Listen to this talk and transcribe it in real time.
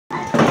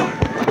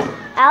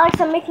Alex,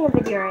 I'm making a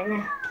video right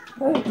now.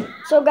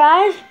 So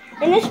guys,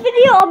 in this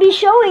video I'll be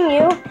showing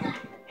you,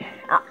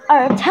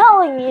 or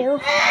telling you,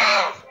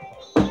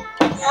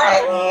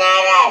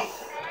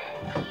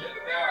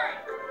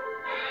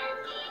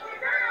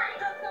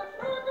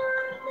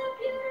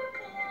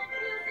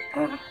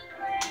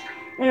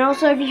 and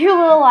also if you hear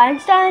little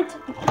Einstein,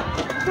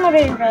 my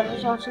baby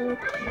brother's watching me.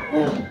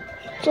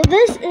 So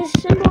this is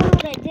similar to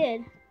what I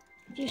did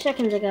a few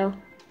seconds ago.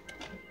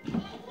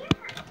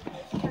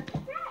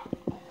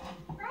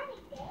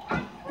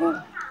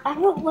 I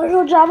have a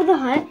little Jabba the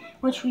Hutt,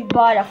 which we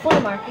bought at a flea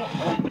market,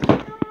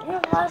 in a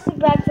plastic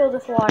bag filled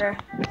with water.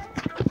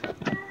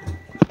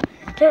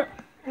 To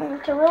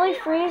really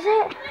freeze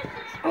it,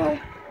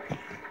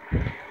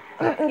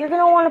 you're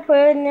gonna want to put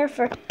it in there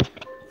for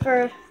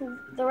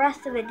the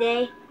rest of the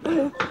day,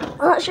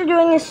 unless you're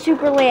doing this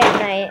super late at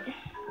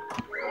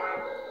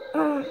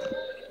night.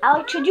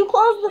 Alex, should you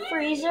close the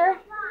freezer?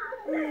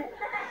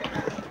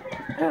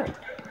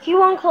 If you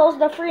won't close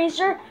the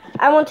freezer,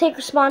 I won't take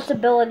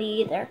responsibility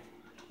either.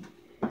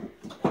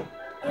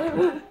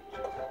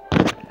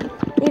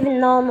 Even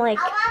though I'm like,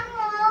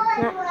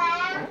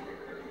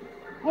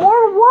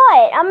 more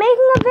what? I'm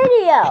making a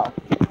video.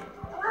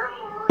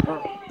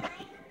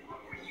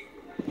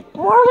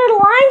 More little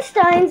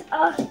Einsteins.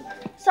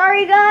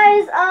 Sorry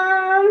guys. I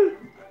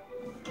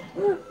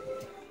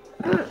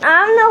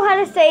don't know how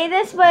to say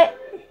this, but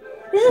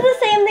this is the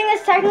same thing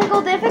as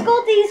technical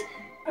difficulties,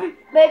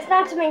 but it's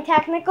not something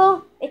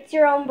technical. It's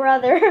your own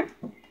brother,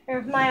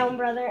 or my own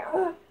brother.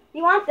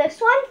 You want this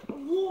one?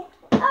 Yeah.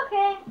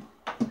 Okay.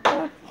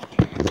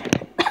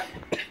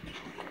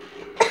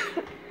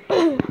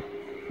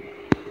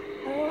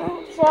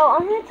 So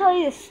I'm going to tell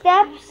you the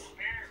steps.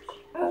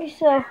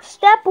 So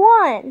step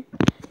 1,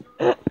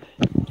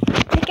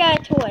 pick out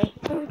a toy.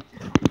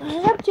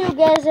 Step 2,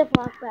 get a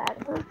Ziploc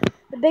bag.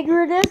 The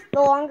bigger it is,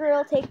 the longer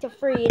it'll take to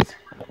freeze.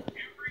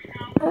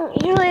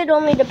 Usually it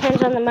only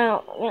depends on the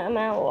amount of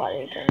water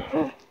you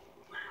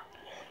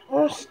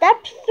drink.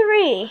 Step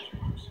 3.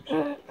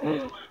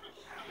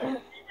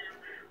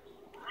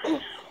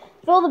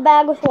 Fill the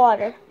bag with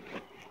water.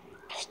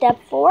 Step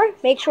 4,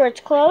 make sure it's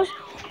closed.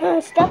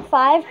 Step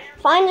 5,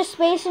 find a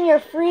space in your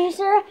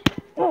freezer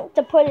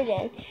to put it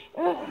in.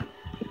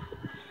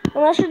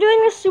 Unless you're doing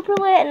this super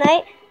late at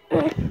night,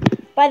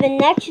 by the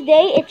next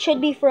day it should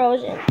be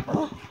frozen.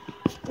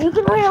 You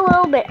can wait a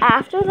little bit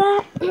after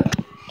that,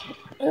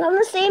 and on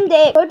the same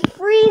day it would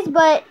freeze,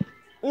 but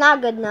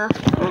not good enough.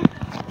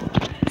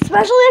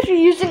 Especially if you're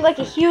using like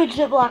a huge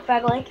Ziploc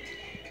bag, like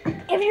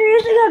if you're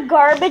using a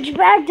garbage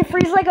bag to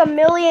freeze like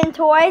 1,000,000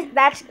 toys,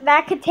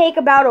 that could take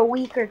about a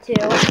week or 2.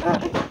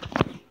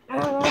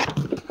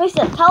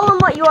 Lisa, tell them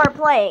what you are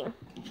playing.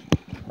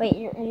 Wait,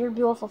 your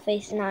beautiful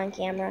face is not on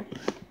camera.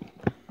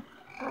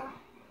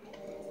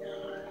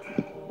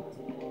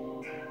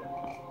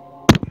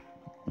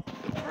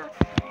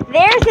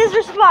 There's his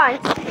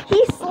response.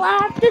 He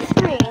slapped the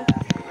screen.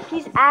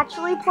 He's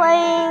actually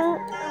playing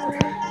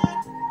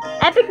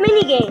Epic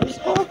Mini Games.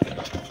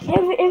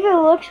 If it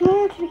looks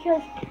weird, it's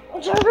because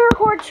it's on the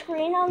record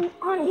screen on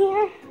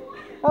here.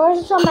 Unless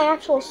it's on my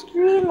actual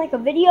screen, like a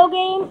video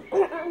game.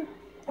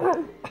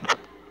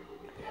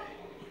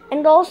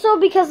 And also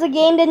because the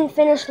game didn't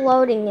finish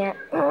loading yet.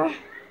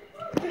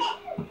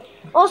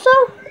 Also,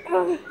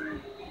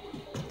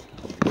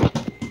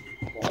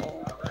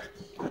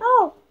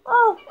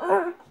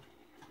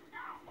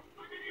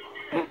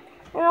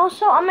 and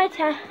also on my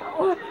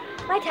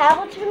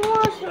tablet's been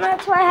lost, and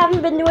that's why I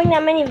haven't been doing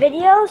that many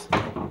videos.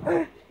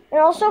 And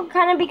also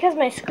kind of because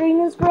my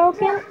screen is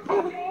broken.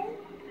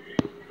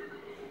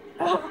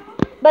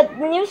 But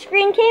the new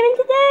screen came in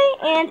today,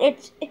 and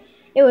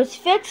it was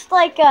fixed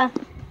like a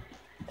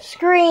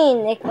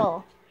screen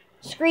miracle.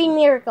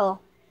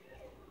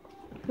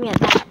 Yeah,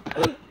 that.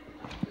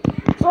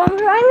 So what I'm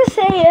trying to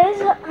say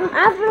is,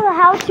 after the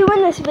how-to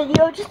in this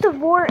video, just a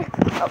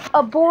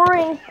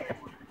boring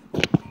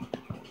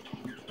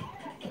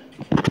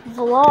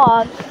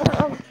vlog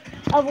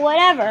of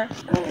whatever.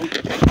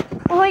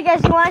 Oh, hey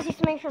guys, you want to see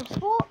something from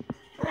school?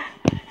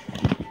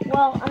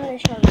 Well, I'm going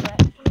to show you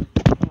it.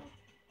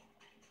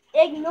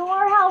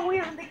 Ignore how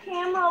weird the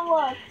camera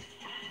looks.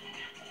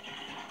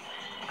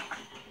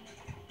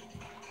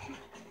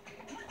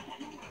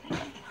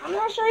 I'm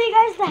going to show you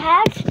guys the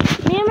hats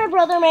me and my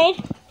brother made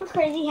for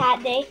Crazy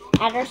Hat Day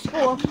at our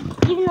school,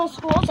 even though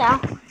school's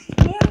out.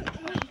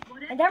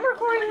 And I'm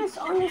recording this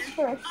on this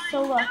first,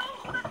 so look.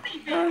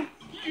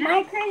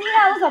 My crazy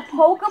hat was a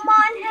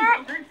Pokemon hat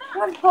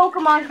with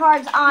Pokemon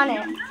cards on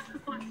it.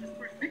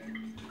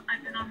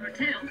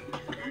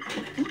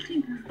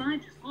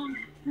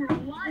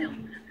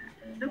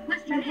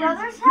 My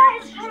brother's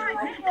hat is kind of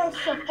like a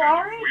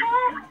safari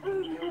hat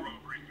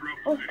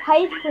with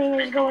pipe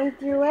cleaners going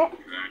through it.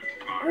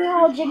 And they're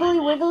all jiggly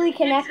wiggly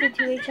connected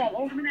to each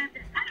other.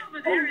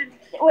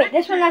 Wait,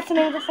 this one has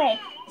something to say.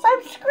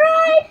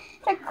 Subscribe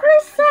to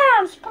Chris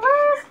Sam's,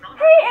 please.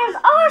 He is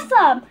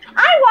awesome.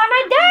 I want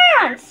to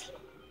dance.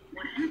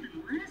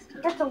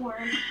 That's a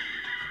word.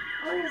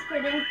 I'm just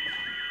kidding.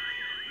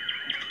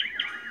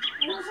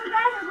 Also,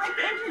 guys, I'd like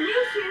to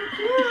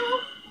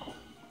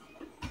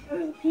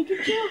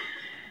Pikachu,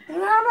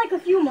 around like a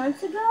few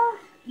months ago,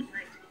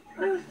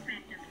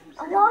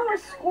 along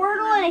with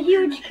Squirtle and a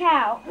huge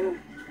cow.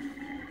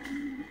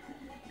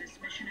 This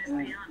mission is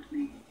beyond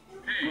me.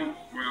 Hey,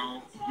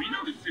 well, we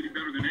know this city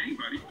better than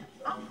anybody.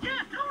 Oh,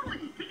 yeah, totally.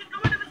 We can go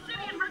into the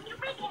city and rescue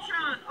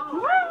Pikachu.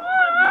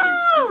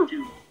 Oh,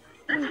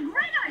 that's a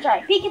great idea.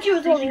 Sorry, Pikachu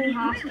was holding me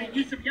hostage. Really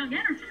use some young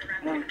energy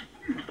around here.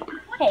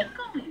 Hey,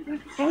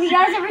 have you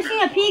guys ever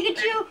seen a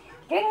Pikachu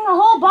drinking a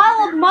whole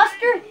bottle of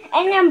mustard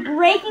and then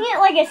breaking it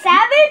like a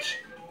savage?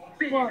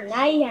 Well,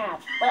 now you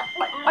have. All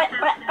right,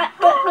 fast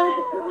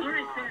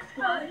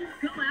squad.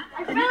 Go out. I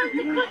feel like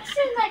the cooks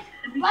in like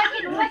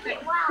it.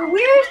 Wow. The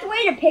weirdest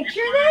way to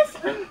picture this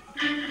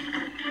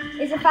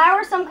is if I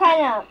were some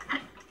kind of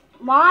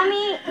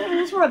mommy, and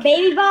this were a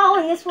baby bottle,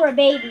 and this were a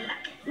baby.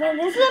 Now,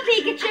 this is a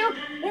Pikachu.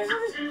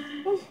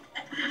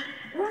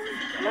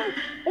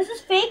 This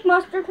is fake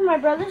mustard from my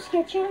brother's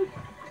kitchen,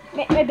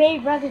 my baby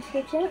brother's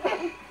kitchen,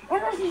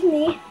 and this is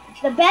me,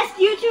 the best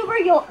YouTuber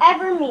you'll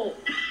ever meet,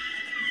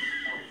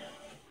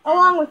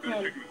 along with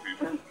him.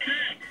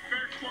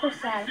 So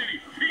sad.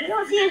 You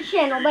don't see his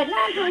channel, but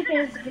not until he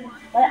finishes.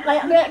 By the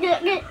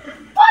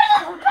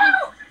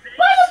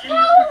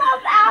power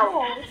of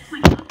owls!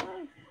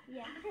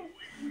 Yeah.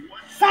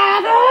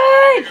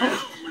 Savage!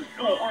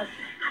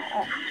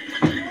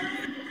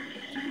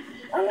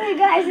 Okay,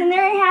 guys, and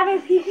there you have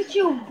it.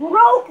 Pikachu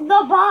broke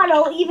the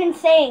bottle, even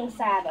saying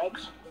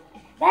savage.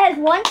 That is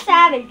one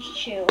savage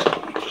chew. Get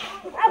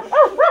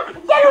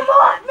him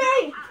off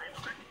me!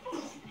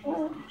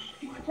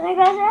 Alright,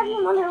 guys, I have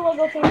some other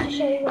Lego things to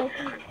show you.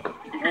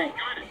 Like,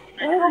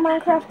 Lego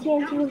Minecraft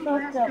TNT with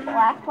the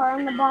black part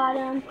on the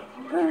bottom.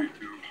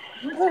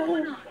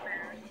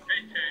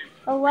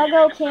 A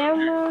Lego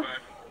camera.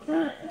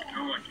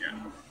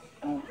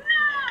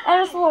 And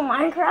this little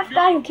Minecraft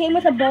guy who came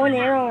with a bow and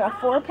arrow and a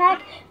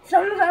 4-pack.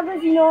 Thumbs up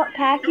if you know what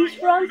pack he's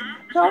from.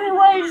 Tell me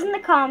what it is in the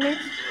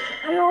comments.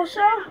 And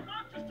also,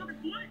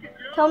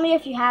 tell me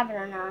if you have it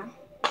or not.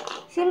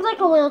 Seems like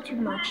a little too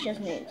much,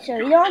 doesn't it? So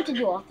you don't have to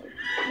do all three.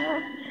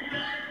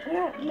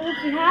 But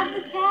if you have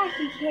the pack,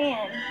 you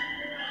can.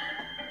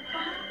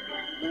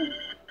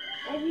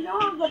 If you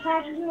don't have the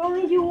pack, you can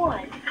only do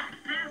one.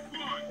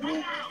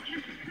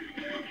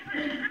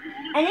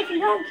 And if you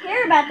don't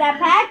care about that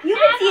pack, you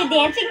can see a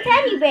dancing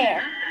teddy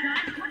bear.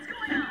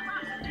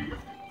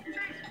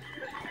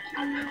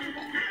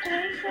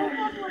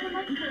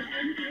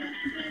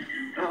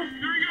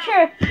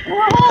 Sure.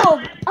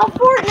 Whoa! A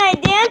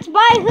Fortnite dance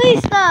by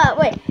Lisa.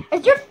 Wait,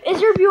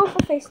 is your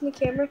beautiful face in the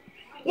camera?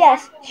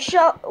 Yes.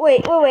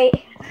 Wait. Lisa,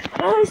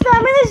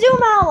 I'm gonna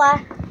zoom out.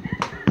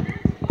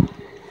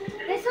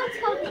 This one's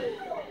called.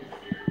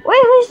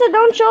 Wait, Lisa,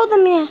 don't show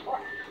them yet.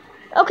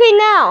 Okay,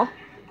 now.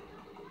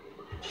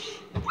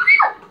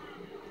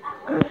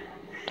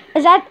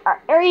 Is that?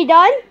 Are you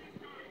done?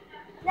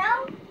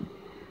 No.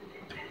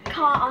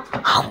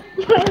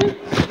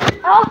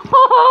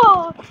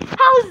 Oh,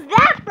 how's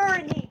that for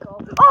an eagle?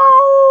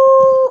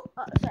 Oh,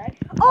 sorry.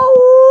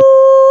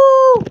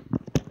 Oh.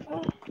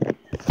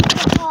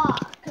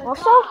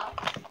 Also,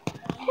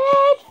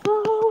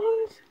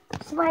 headphones.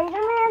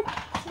 Spider-Man.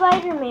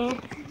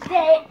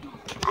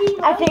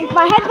 I think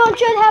my headphones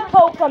should have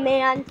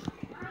Pokemon.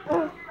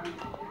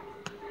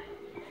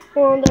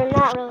 Well, they're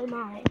not really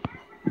mine.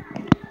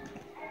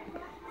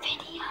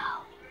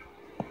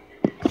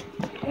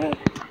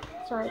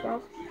 Sorry,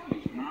 guys.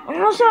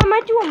 And also, I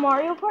might do a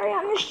Mario Party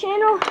on this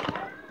channel.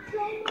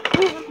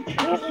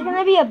 It's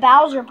gonna be a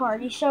Bowser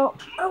party, so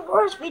of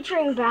course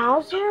featuring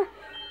Bowser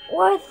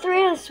with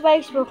 3 of the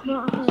Spikes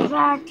Pokemon. In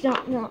fact,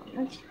 no,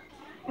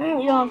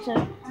 you don't have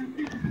to.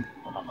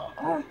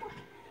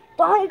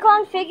 Donkey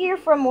Kong figure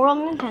from World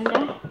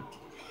Nintendo.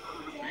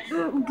 A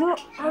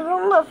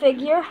Goomba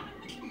figure.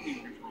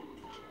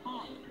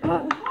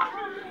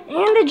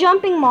 And a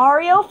Jumping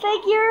Mario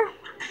figure.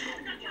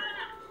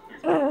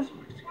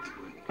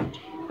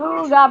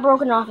 Oh, got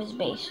broken off his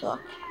base. Look.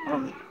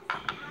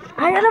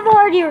 I could have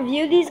already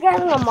reviewed these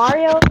guys in the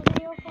Mario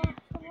video.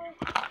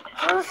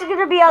 So this is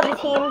gonna be how the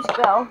teams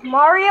go.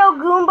 Mario,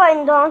 Goomba,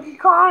 and Donkey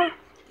Kong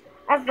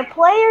as the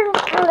players,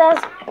 and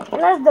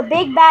as the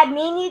big bad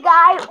meanie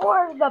guy,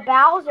 or the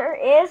Bowser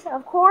is,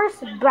 of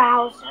course,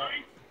 Bowser.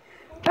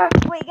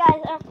 Wait,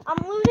 guys,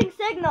 I'm losing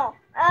signal.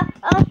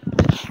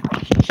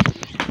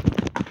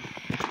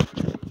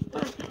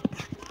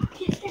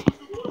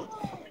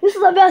 This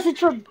is a message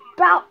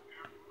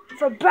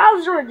for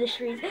Bowser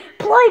Industries.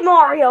 Play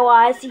Mario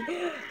Odyssey.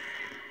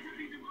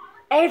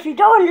 And if you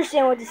don't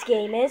understand what this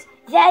game is,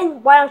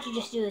 then why don't you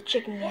just do the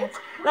chicken dance?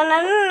 I'm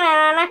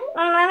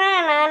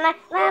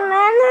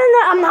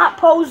not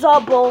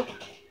posable.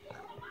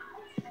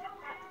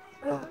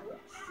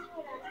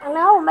 And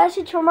now a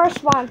message from our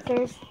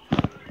sponsors.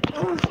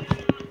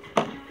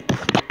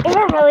 If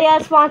I really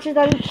had sponsors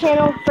on the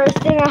channel, first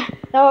thing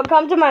that would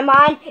come to my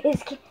mind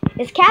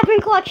is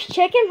Captain Clutch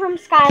Chicken from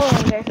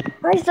Skylander.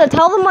 Alright, so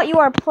tell them what you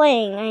are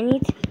playing. I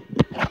need to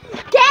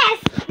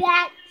guess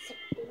that.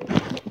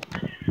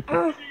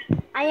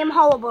 I am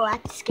horrible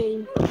at this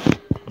game.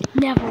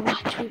 never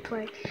watch me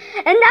play.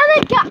 And now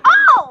they got.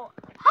 Oh!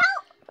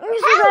 Help!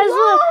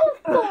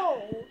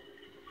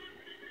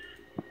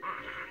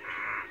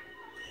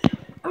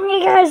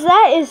 Okay, guys,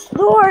 that is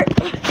Thor.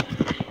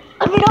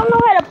 If you don't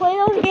know how to play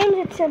those games,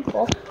 it's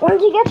simple.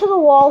 Once you get to the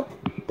wall,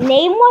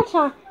 name what's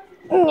on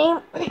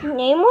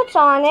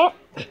it.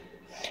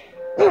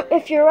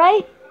 If you're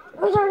right,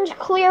 it turns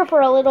clear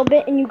for a little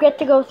bit, and you get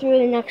to go through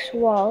the next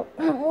wall,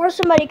 or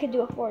somebody could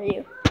do it for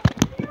you.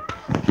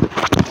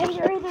 If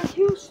you're either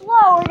too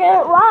slow or get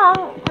it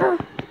wrong,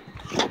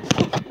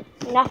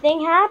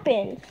 nothing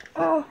happens.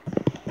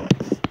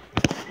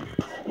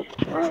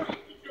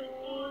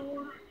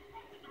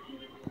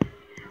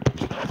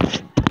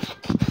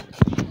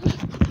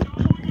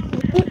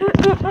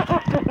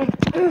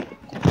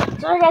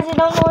 Sorry guys, I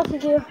don't know what to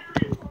do.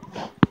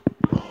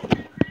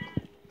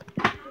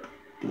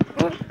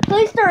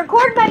 Please start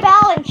record my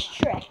balance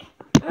trick.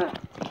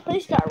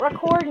 Please start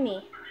record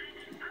me.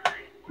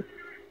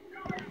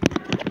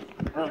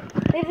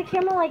 Leave the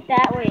camera like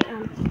that. Wait.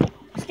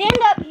 Stand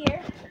up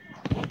here.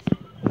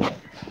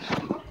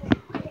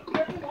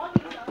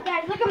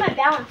 Guys, look at my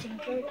balancing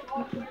trick.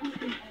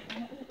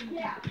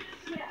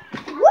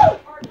 Woo!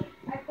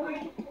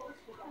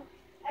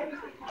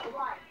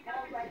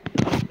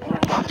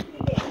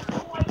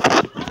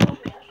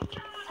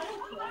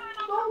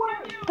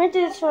 I did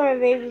this for my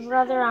baby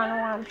brother. I don't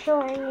know why I'm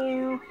showing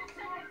you.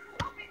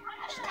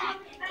 Hashtag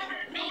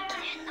didn't make it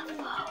in the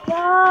photo. Yo,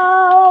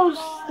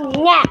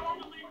 snap.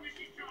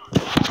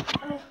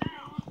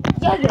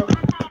 Yo.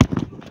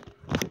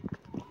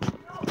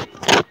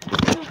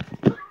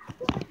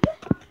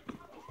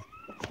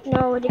 No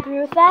one would agree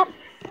with that.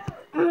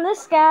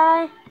 This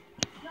guy.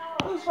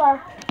 I'm sorry.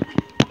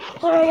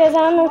 Sorry guys, I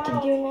don't know what to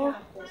do now.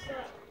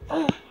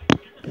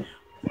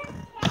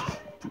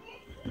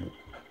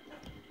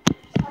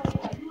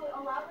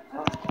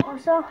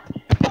 Also,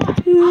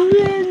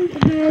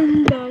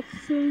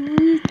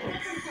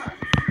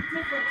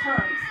 different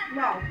terms.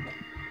 No.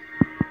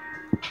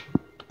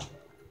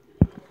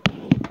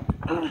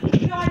 No,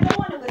 I don't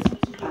want to listen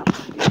to you.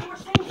 You were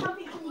saying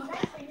something to me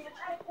next, and you're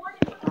trying to warn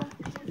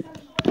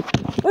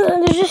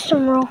me. There's just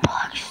some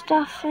Roblox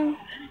stuff in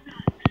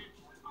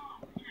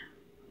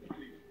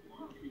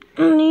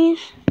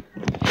these.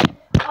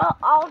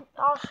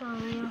 I'll show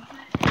you.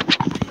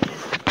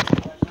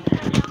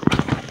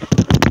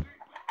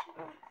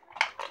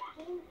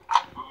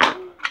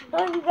 So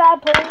you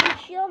got a pony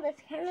shield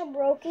that's kind of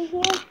broken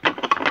here.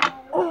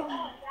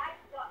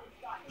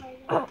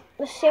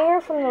 The singer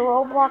from the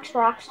Roblox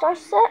Rockstar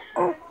set.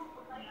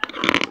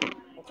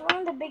 It's one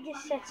of the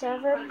biggest sets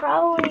ever.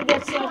 Probably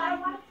gets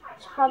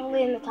it's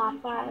probably in the top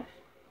 5.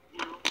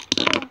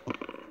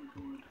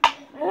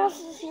 And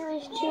also the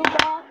Series 2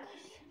 box.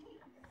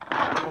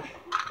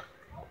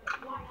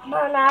 But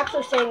I'm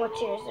actually saying what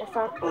series they're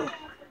from.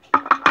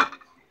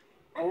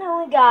 And then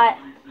we got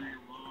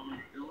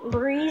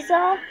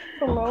Breeza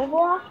from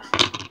Roblox.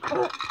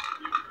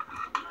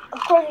 Of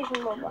course he's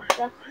from Roblox.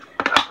 So.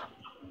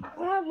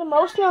 One of the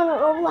most known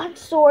Roblox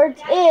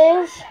swords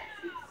is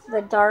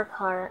the Dark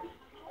Heart.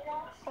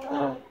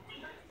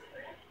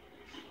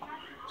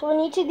 So in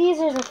each of these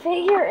there's a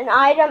figure, an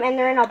item, and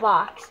they're in a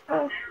box.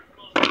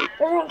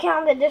 Doesn't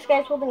count that this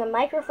guy's holding a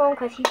microphone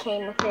because he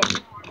came with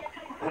it.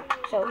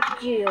 So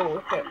deal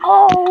with it.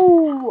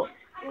 Oh!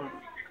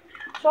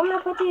 So I'm going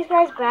to put these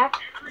guys back,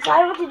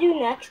 decide what to do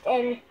next,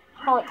 and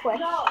call it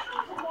quits.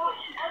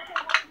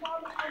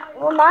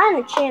 Well, not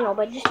on the channel,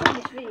 but just in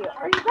this video.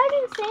 Are you guys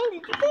insane?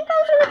 Did you think I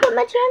was going to quit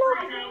my channel?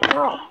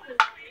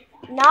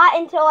 No. Not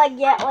until I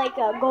get, like,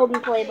 a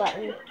golden play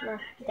button. Or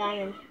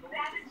diamond.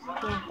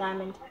 Yeah,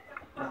 diamond.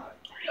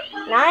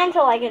 Not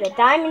until I get a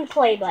diamond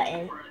play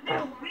button.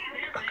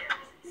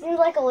 Seems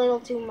like a little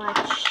too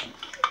much.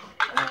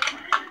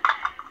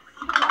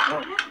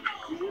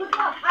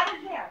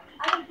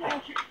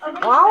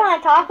 Well, I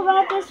want to talk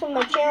about this when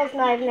my channel's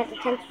not even at the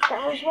 10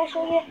 subscriber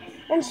special yet.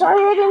 And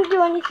sorry I didn't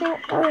do anything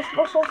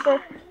special for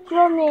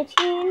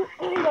 2018.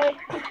 But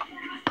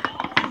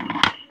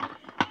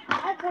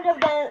I could have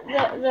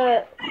done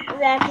the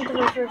reaction to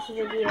my first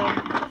video.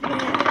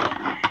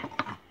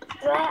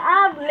 So I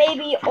have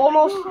maybe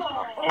almost over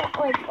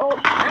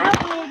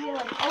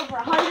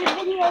 100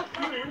 videos.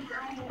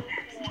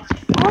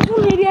 Also,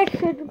 maybe I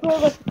could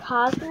record like a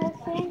Cosmo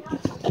thing.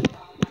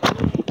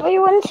 Well,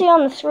 you wouldn't see it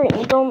on the screen.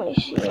 You'd only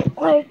see it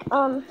like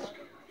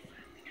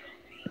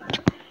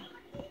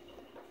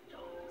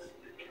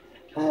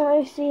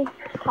I see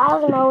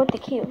Cosmo with the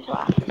cubes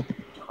left.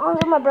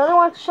 Also, my brother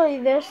wants to show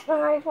you this thing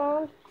I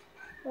found.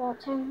 Well, I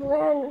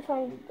didn't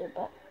find it,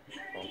 but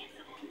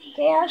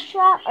Chaos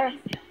Trap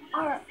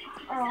our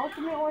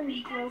ultimate one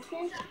is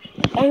broken.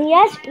 And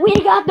yes, we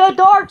got the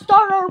Dark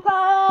Starter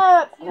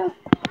Pack!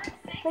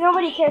 But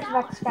nobody cares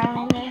about the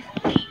Skylander.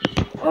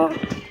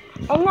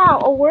 And now,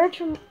 a word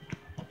from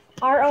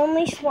our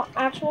only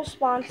actual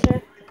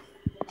sponsor.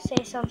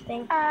 Say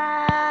something.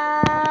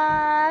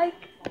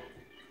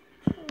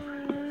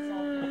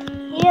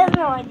 He has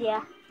no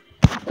idea.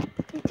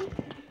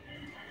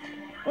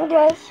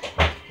 Anyways,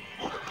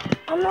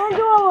 I'm gonna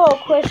do a little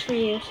quiz for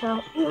you,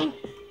 so.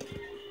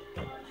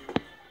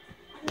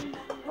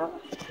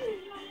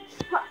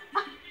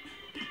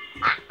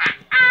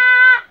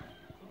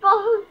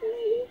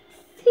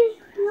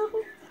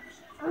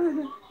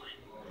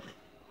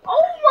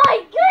 Oh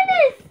my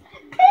goodness!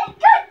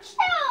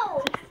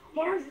 Pikachu!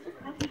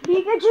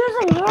 Pikachu's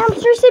a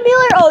hamster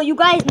simulator? Oh, you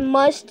guys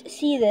must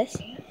see this.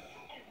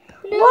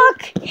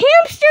 Look!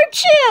 Hamster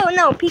Chew!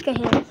 No, Pika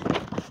Hamster.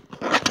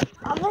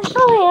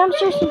 Official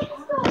hamster simulator.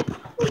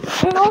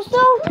 And also,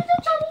 Who's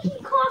the time he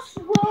costs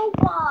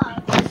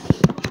Robux?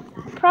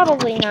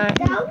 probably not.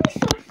 That would be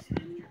so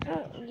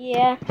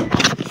Yeah.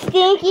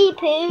 Stinky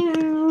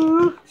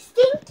poo.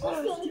 stinky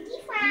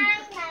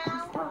fine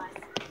now.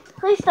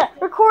 Please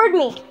record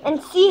me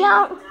and see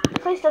how.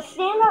 Please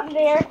stand up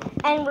there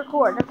and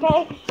record,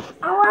 okay?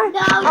 I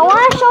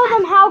want to show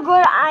them how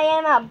good I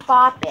am at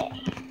Bop It.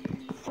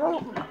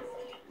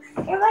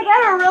 If I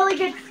got a really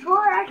good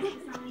score, I could.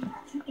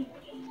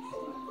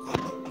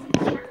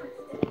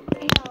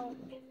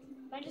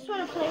 I just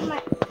want to play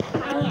my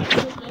hand.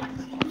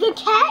 The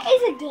cat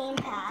is a Game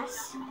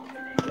Pass.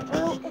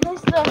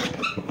 Here's the.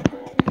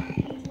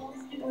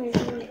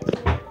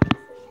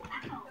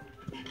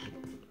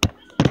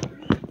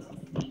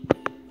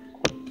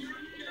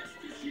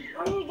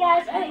 Okay,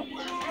 guys, I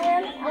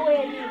am a way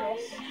to do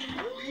this.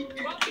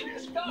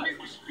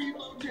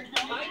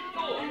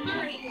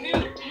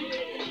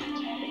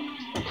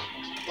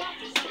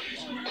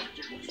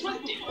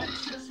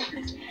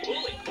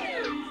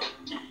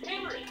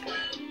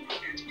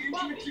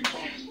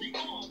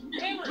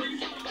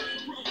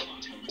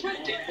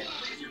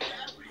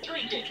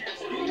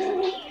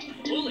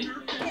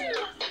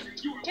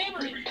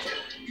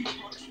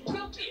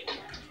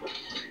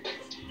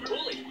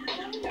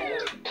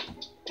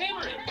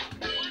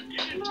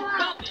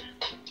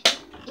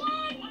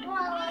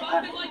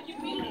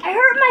 I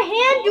hurt my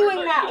hand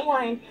doing that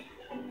one.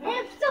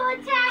 Hamster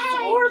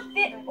attack! Or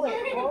fit. Wait,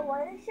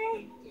 what did I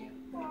say?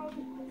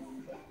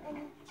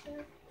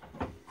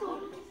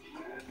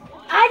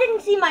 I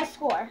didn't see my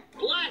score.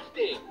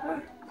 Blasting!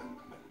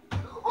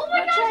 Oh my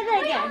Let's try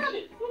that again.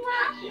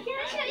 Mama, can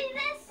I show you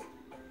this?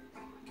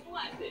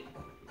 Blasting!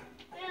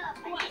 Yeah.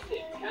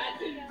 Blasting!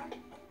 Blasting!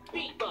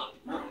 Beatbox!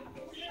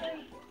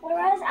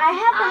 Whereas I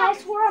have the high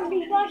score on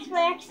beatbox, but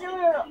I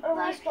accidentally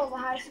erased all the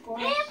high score.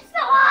 Hamster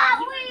Hot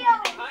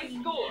Wheels! High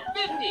score!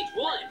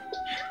 51!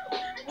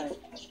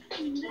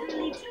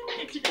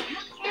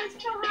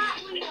 Hamster Hot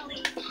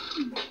Wheels.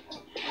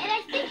 And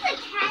I think the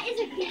cat is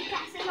a Game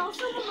Pass, and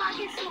also the mug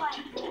is like,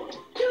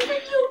 there's a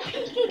new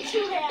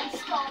Pikachu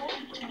hamster.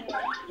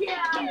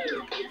 Yeah,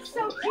 it's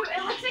so cute.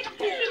 It looks like a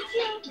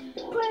Pikachu,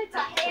 but it's a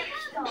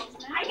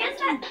hamster. I guess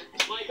that.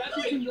 My best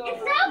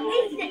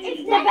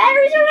It's The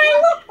batteries are ready.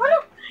 Look, oh no.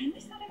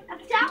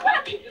 that's what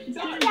a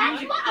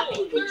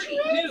Pikachu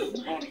is.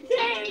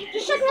 Dang, You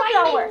should have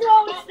that work. no,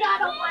 it's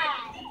not a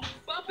rat.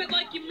 Bump it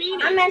like you mean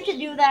it! I meant to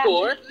do that.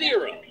 Score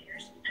 0.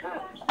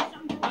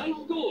 High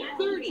score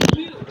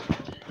 32.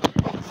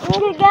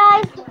 Okay,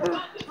 guys.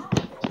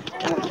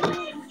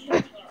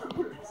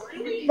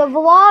 The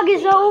vlog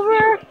is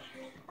over.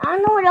 I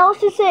don't know what else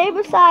to say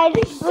besides.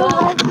 If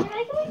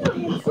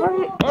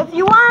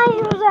you want to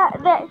use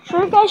that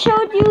trick I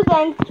showed you,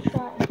 then.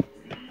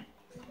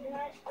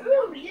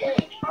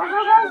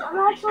 Also, guys, I'm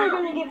actually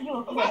gonna give you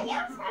a quiz.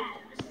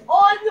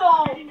 Oh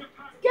no!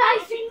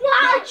 Guys, do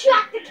not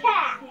attract the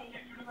cat!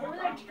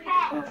 The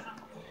cat.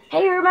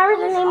 Hey, remember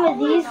the name of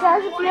these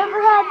guys if you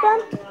ever had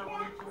them?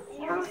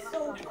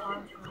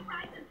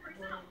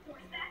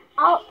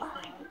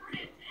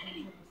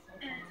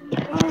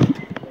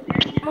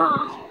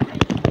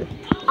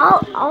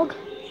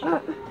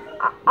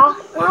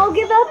 I'll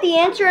give out the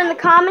answer in the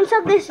comments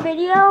of this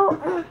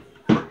video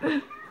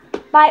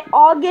by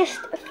August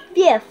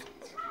 5th.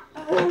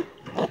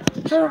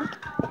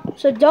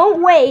 So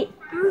don't wait.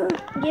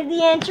 Give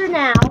the answer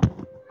now,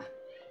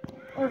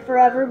 or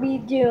forever be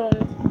doomed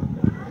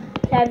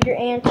to have your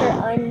answer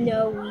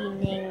unknowing.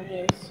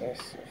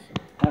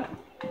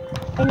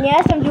 And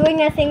yes, I'm doing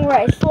that thing where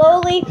I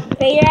slowly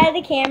fade out of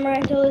the camera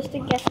until this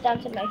thing gets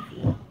down to my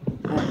feet.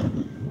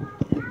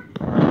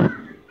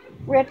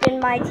 Ripping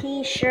my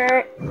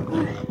t-shirt.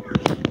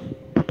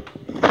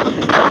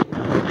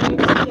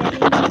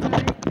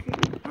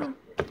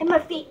 And my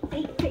feet.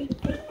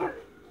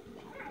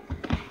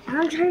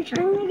 I'm trying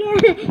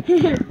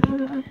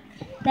again.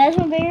 That's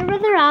my baby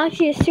brother Alex.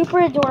 He is super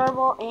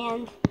adorable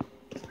and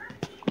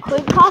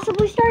could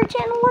possibly start a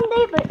channel one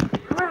day, but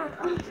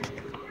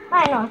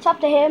I don't know. It's up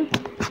to him.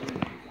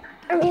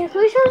 I mean, at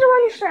least I was the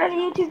one who started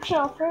the YouTube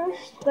channel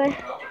first, but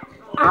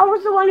I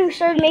was the one who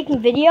started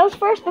making videos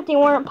first, but they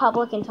weren't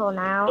public until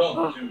now.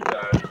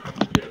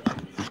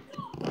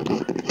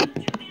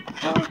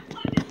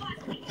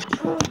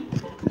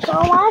 So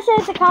I want to say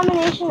it's a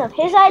combination of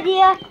his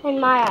idea and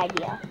my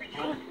idea.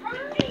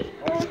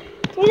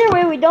 Either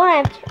way, we don't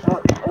have.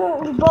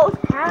 We both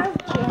have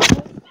channels.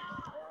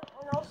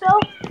 And also,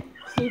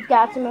 Steve's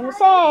got something to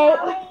say.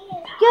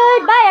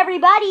 Goodbye,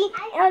 everybody.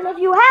 And if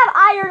you have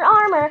iron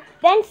armor,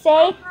 then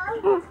say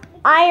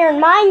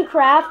Iron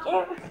Minecraft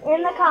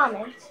in the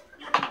comments.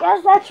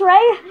 Yes, that's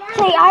right.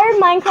 Say Iron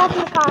Minecraft in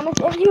the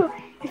comments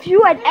if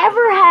you had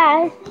ever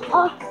had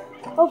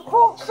a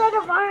full set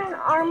of iron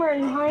armor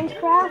in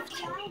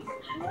Minecraft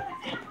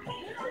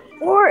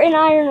or in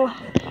iron.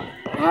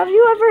 Have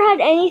you ever had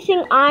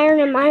anything iron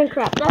in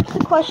Minecraft? That's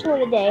the question of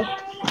the day.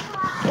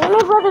 And my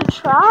brother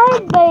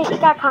tried, but it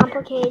got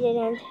complicated,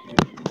 and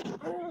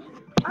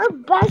our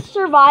best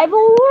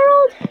survival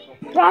world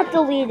got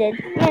deleted.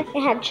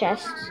 It had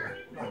chests.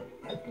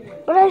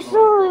 But I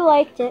still really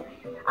liked it.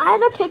 I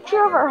had a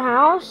picture of our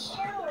house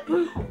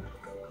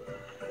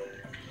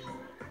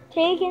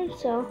taken,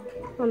 so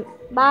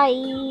bye.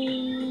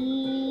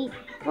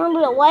 Remember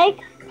to like,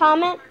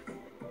 comment,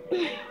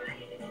 and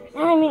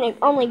I mean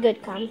only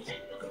good comments.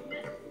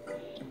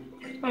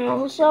 And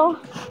also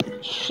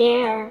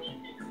share.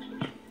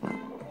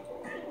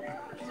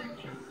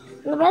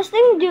 The best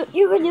thing you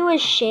could do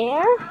is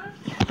share,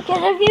 because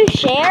if you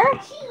share,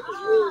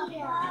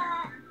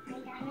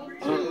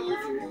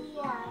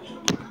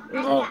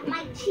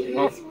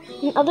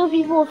 other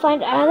people will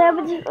find out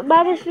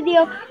about this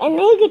video, and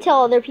they could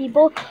tell other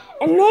people,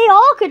 and they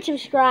all could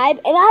subscribe,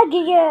 and I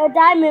could get a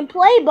diamond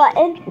play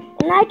button,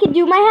 and I could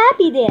do my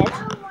happy dance.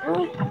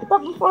 But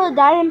before the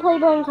diamond play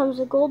button comes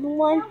the golden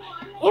one,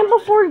 and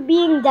before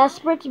being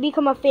desperate to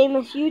become a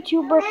famous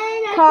YouTuber,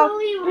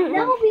 you'll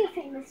never be a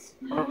famous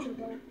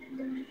YouTuber.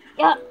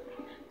 Yeah.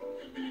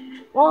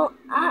 Well,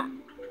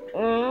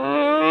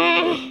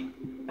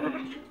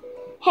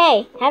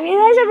 hey, have you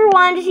guys ever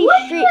wanted to see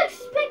What do you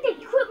expect to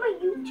quit my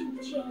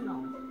YouTube channel?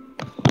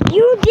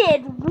 You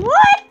did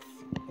what?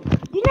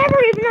 You never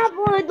even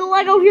uploaded the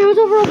Lego Heroes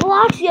Over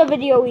Robloxia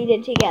video we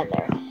did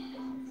together.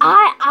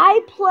 I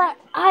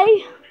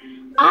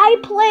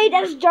played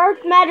as Dark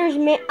Matter's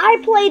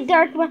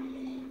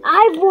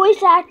I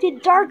voice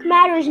acted Dark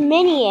Matter's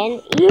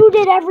minion. You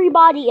did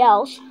everybody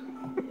else.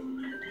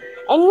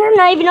 And you're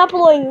not even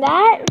uploading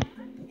that?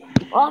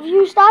 Well, if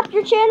you stopped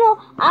your channel,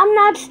 I'm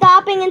not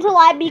stopping until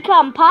I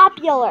become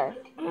popular.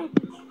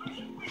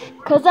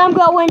 Because I'm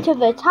going to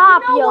the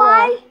top, you know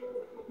why?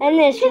 And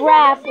this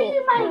rap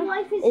my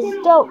life is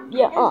dope.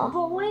 Yeah.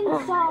 Boring,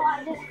 so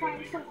I just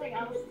find something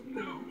else to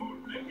do.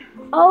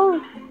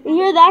 Oh, you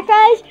hear that,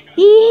 guys?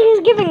 He's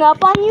giving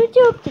up on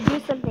YouTube to do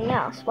something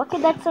else. What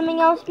could that something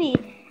else be?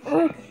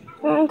 Could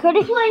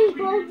it? Playing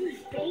Goldie's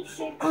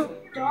Basics,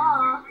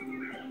 duh.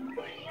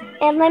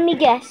 And let me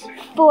guess,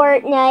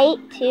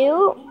 Fortnite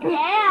too?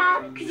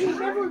 Yeah, because you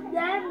never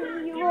let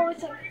me. You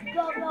always like,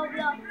 blah, blah,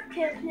 blah,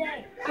 can't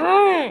play.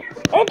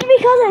 It's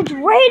because it's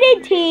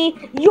rated T,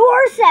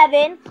 you're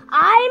 7,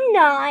 I'm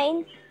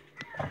 9.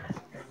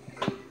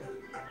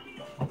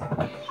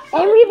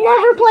 And we've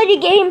never played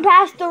a game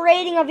past the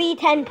rating of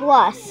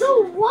E10+.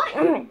 So what?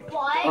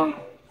 What?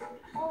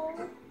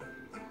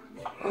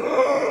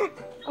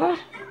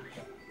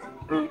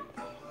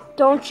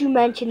 Don't you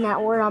mention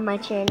that word on my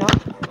channel.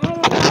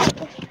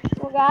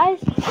 Well, guys.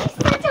 He's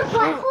such a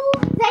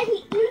butthole that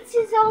he eats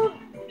his own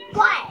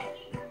butt.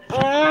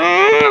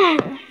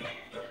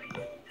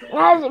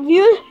 Guys, if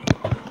you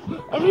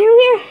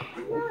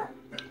hear,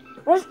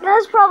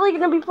 that's probably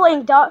gonna be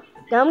playing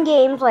dumb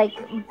games like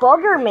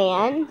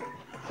Boogerman,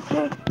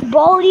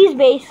 Baldi's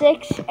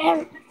Basics,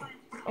 and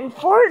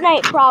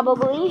Fortnite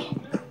probably.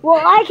 Well,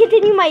 I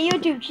continue my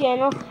YouTube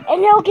channel,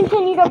 and they'll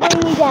continue to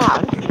bring me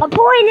down. The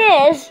point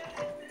is,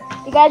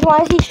 you guys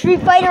want to see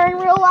Street Fighter in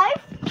real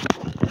life?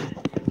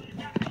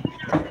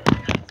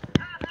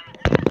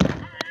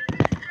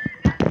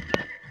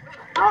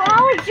 Oh,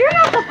 Alex, you're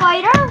not the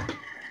fighter.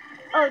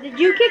 Oh, did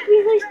you kick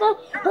me, Lisa?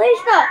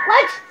 Lisa,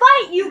 let's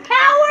fight, you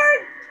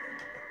coward!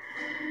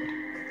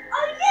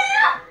 Oh,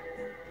 yeah!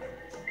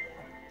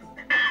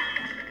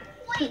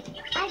 Wait,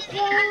 you can't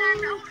take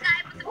an old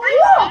guy with the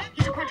Oh, blade.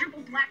 He's a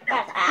quadruple black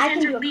belt. I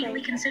can His hands do are a legally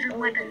play. considered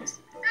weapons.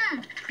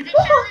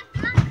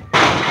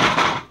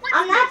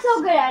 I'm not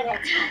so good at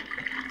it.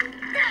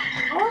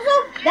 Also,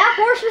 that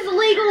horse was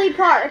illegally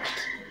parked.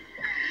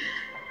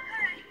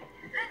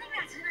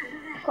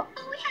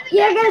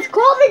 Yeah, guys,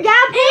 call the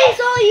dad police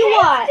all you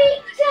want.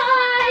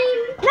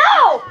 Time.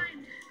 No!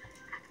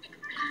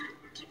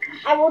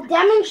 I will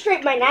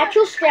demonstrate my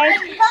natural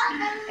strength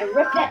and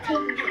rip that tape.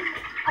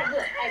 I do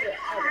it.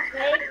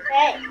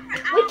 Hey.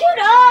 We do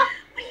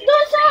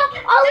there's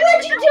a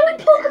legendary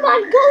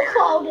Pokemon Go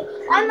card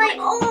on my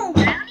own.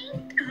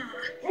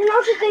 And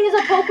no such thing as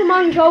a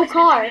Pokemon Go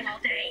card.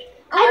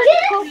 I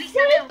didn't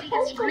say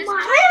Pokemon.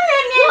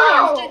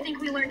 Why do you think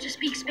we learned to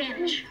speak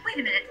Spanish? Wait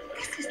a minute.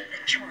 This isn't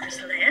the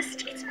chores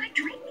list. It's my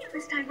dreamy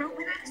list I wrote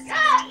when I was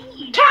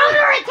 16.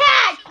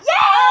 Counterattack!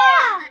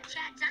 Yeah!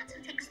 Chad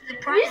Johnson takes the You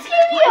prize. just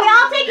give me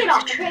I'll take it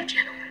off. It's a true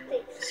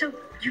gentleman. So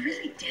you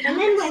really did And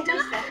all then this like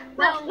this stuff? stuff.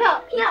 Well, No!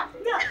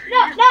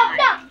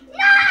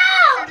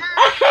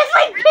 It's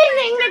like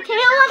pinning the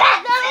tail of that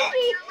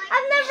zombie.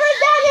 I've never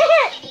done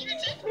it.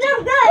 No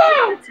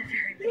good. it's a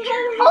very big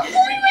I'll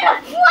throw you in a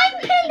frying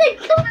pan to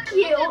cook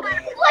you,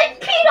 like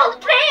Peter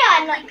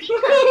Pan. Peter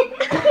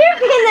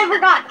Pan never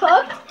got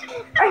cooked.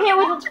 Or hit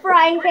with its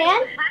frying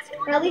pan.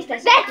 Or at least I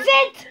said. That's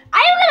it.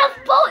 I'm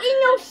gonna float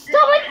in your stomach.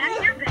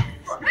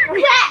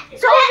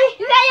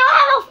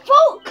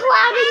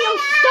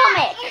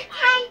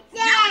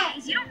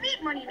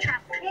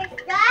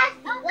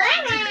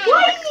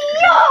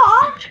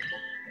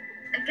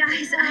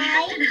 Guys, I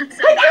have been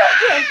outside.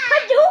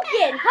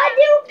 Hadouken!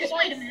 Hadouken! Just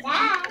wait a minute.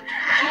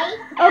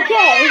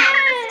 Okay.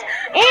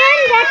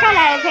 And that got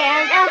out of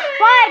hand.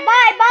 Bye,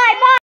 bye,